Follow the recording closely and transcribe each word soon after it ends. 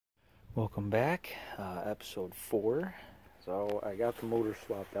Welcome back, episode 4. So I got the motor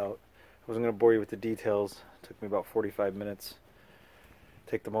swapped out. I wasn't going to bore you with the details. It took me about 45 minutes.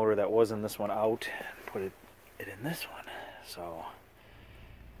 Take the motor that was in this one out and put it in this one. So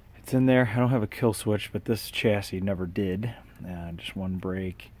it's in there. I don't have a kill switch, but this chassis never did. Just one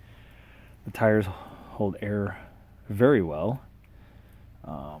brake. The tires hold air very well.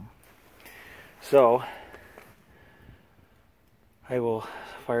 So I will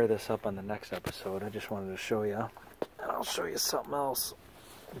fire this up on the next episode. I just wanted to show you, and I'll show you something else.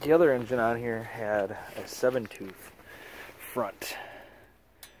 The other engine on here had a 7-tooth front.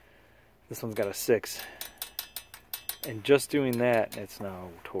 This one's got a 6. And just doing that, it's now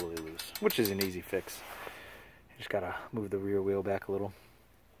totally loose, which is an easy fix. You just gotta move the rear wheel back a little.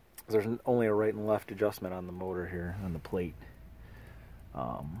 There's only a right and left adjustment on the motor here, on the plate.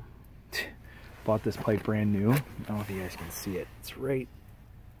 Bought this pipe brand new. I don't know if you guys can see it. It's right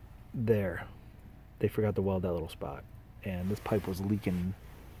there. They forgot to weld that little spot. And this pipe was leaking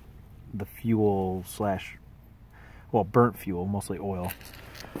the fuel slash, well, burnt fuel, mostly oil,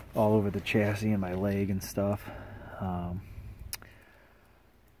 all over the chassis and my leg and stuff. But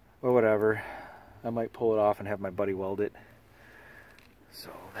whatever. I might pull it off and have my buddy weld it.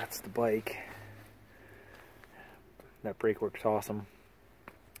 So that's the bike. That brake works awesome.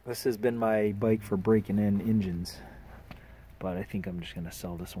 This has been my bike for breaking in engines, but I think I'm just going to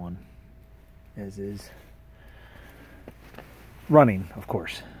sell this one as is. Running, of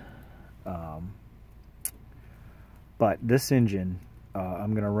course. But this engine,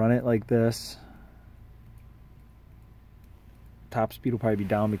 I'm going to run it like this. Top speed will probably be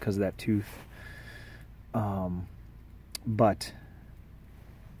down because of that tooth. But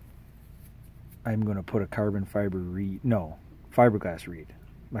I'm going to put a carbon fiber reed, no, fiberglass reed.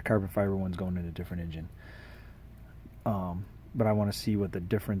 My carbon fiber one's going in a different engine. But I want to see what the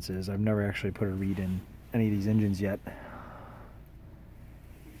difference is. I've never actually put a reed in any of these engines yet.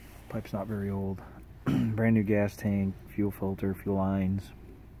 Pipe's not very old. Brand new gas tank, fuel filter, fuel lines.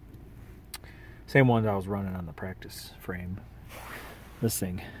 Same ones I was running on the practice frame. This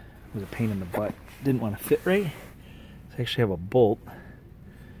thing was a pain in the butt. Didn't want to fit right. I actually have a bolt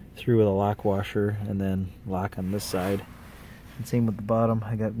through with a lock washer and then lock on this side. And same with the bottom.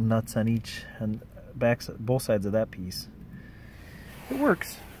 I got nuts on each and both sides of that piece. It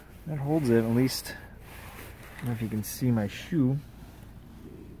works. That holds it at least. I don't know if you can see my shoe.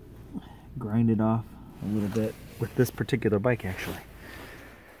 Grind it off a little bit with this particular bike actually.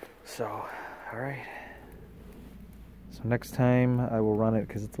 So, alright. So next time I will run it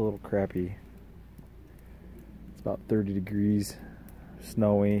because it's a little crappy. It's about 30 degrees,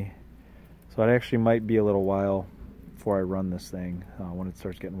 snowy. So it actually might be a little while before I run this thing when it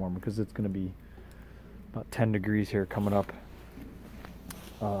starts getting warmer, because it's going to be about 10 degrees here coming up.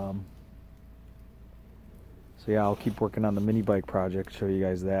 So yeah, I'll keep working on the mini bike project, show you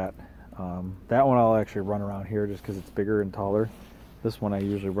guys that. That one I'll actually run around here just because it's bigger and taller. This one I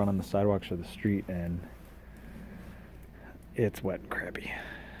usually run on the sidewalks or the street, and it's wet and crappy.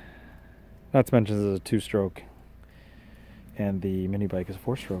 Not to mention this is a 2-stroke and the mini bike is a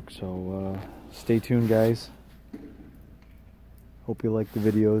 4-stroke. So stay tuned, guys. Hope you like the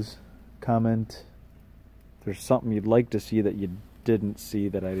videos. Comment if there's something you'd like to see that you didn't see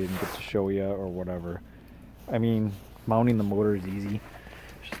that I didn't get to show you or whatever. I mean, mounting the motor is easy.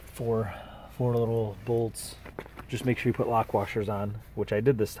 Just four little bolts. Just make sure you put lock washers on, which I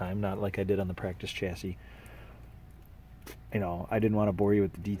did this time, not like I did on the practice chassis. You know, I didn't want to bore you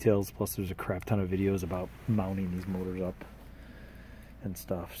with the details, plus there's a crap ton of videos about mounting these motors up and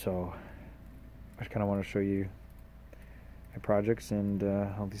stuff. So I just kind of want to show you my projects and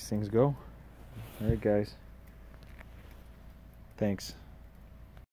how these things go. Alright guys, thanks.